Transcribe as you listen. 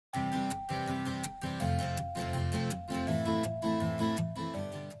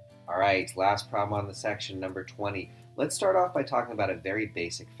right, last problem on the section, number 20. Let's start off by talking about a very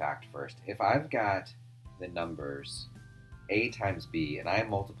basic fact first. If I've got the numbers a times b and I am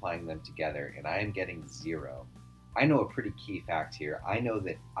multiplying them together and I am getting 0, I know a pretty key fact here. I know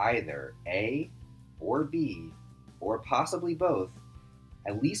that either a or b, or possibly both,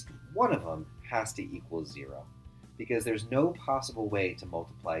 at least one of them has to equal 0. Because there's no possible way to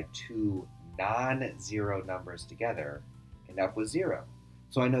multiply two non-zero numbers together and end up with 0.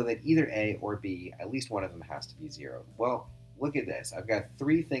 So I know that either a or b, at least one of them has to be 0. Well, look at this. I've got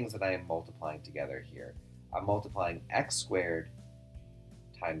three things that I am multiplying together here. I'm multiplying x squared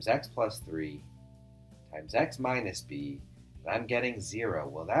times x plus 3 times x minus b, and I'm getting 0.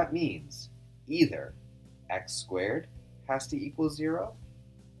 Well, that means either x squared has to equal 0,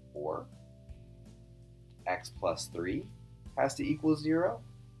 or x plus 3 has to equal 0,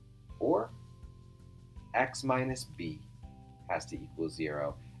 or x minus b has to equal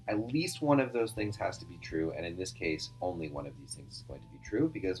 0. At least one of those things has to be true, and in this case, only one of these things is going to be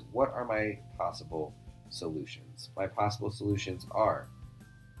true, because what are my possible solutions? My possible solutions are,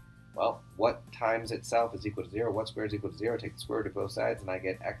 well, what times itself is equal to 0, what squared is equal to 0, take the square root of both sides, and I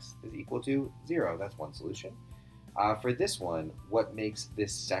get x is equal to 0. That's one solution. For this one, what makes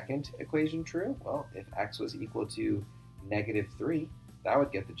this second equation true? Well, if x was equal to -3, that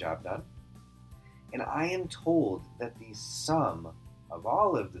would get the job done. And I am told that the sum of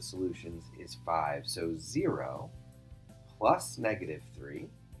all of the solutions is 5. So 0 plus -3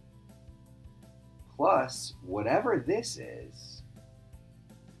 plus whatever this is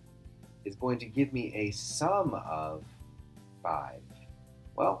going to give me a sum of 5.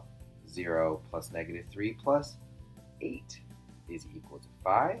 Well, 0 plus -3 plus 8 is equal to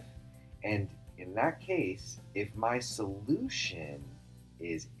 5. And in that case, if my solution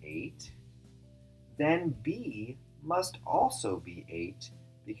is 8, then b must also be 8,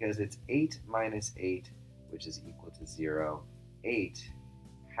 because it's 8 minus 8, which is equal to 0. 8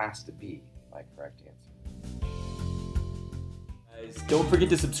 has to be my correct answer. Guys, don't forget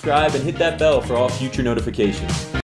to subscribe and hit that bell for all future notifications.